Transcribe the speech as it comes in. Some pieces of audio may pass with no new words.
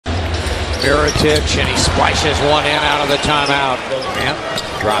Mirotic, and he splashes one in out of the timeout. And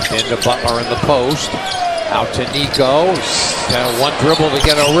dropped into Butler in the post. Out to Nico. One dribble to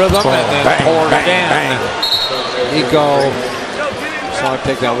get a rhythm, and then poured it in. Nico saw him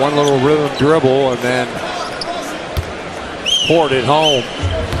take that one little rhythm dribble and then poured it home.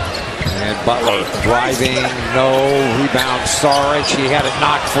 And Butler driving, no rebound. Saric, he had it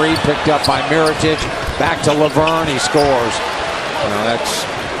knocked free, picked up by Mirotic. Back to Laverne, he scores. Now that's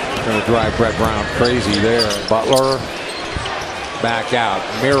going to drive Brett Brown crazy there. Butler back out.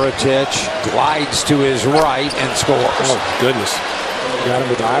 Mirotic glides to his right and scores. Oh, goodness. Got him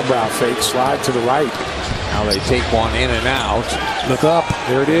with the eyebrow fake, slide to the right. Now they take one in and out. Look up,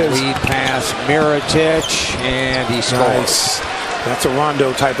 there it is. Lead pass, Mirotic, and he scores. Nice. That's a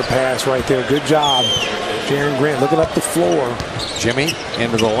Rondo type of pass right there. Good job. Jaren Grant looking up the floor. Jimmy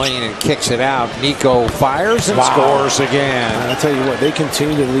into the lane and kicks it out. Nico fires and scores again. I'll tell you what, they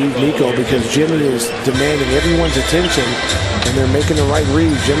continue to leave Nico because Jimmy is demanding everyone's attention and they're making the right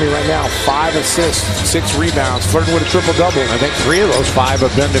reads. Jimmy right now, 5 assists, 6 rebounds, flirting with a triple-double. I think 3 of those 5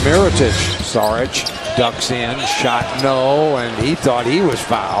 have been to Mirotic. Saric ducks in, shot no, and he thought he was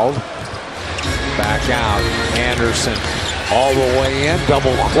fouled. Back out, Anderson all the way in,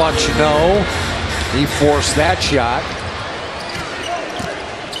 double clutch no. He forced that shot.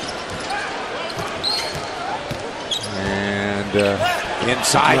 And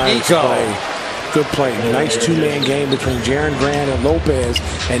inside nice Nico. Play. Good play. Nice two-man game between Jaren Grant and Lopez,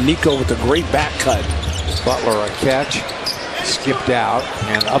 and Nico with a great back cut. Butler a catch. Skipped out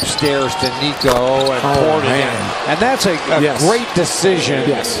and upstairs to Nico and poured it in. And that's a great decision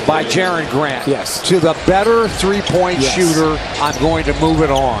by Jaren Grant. To the better three-point shooter, I'm going to move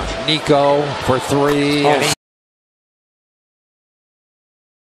it on. Nico for 3. And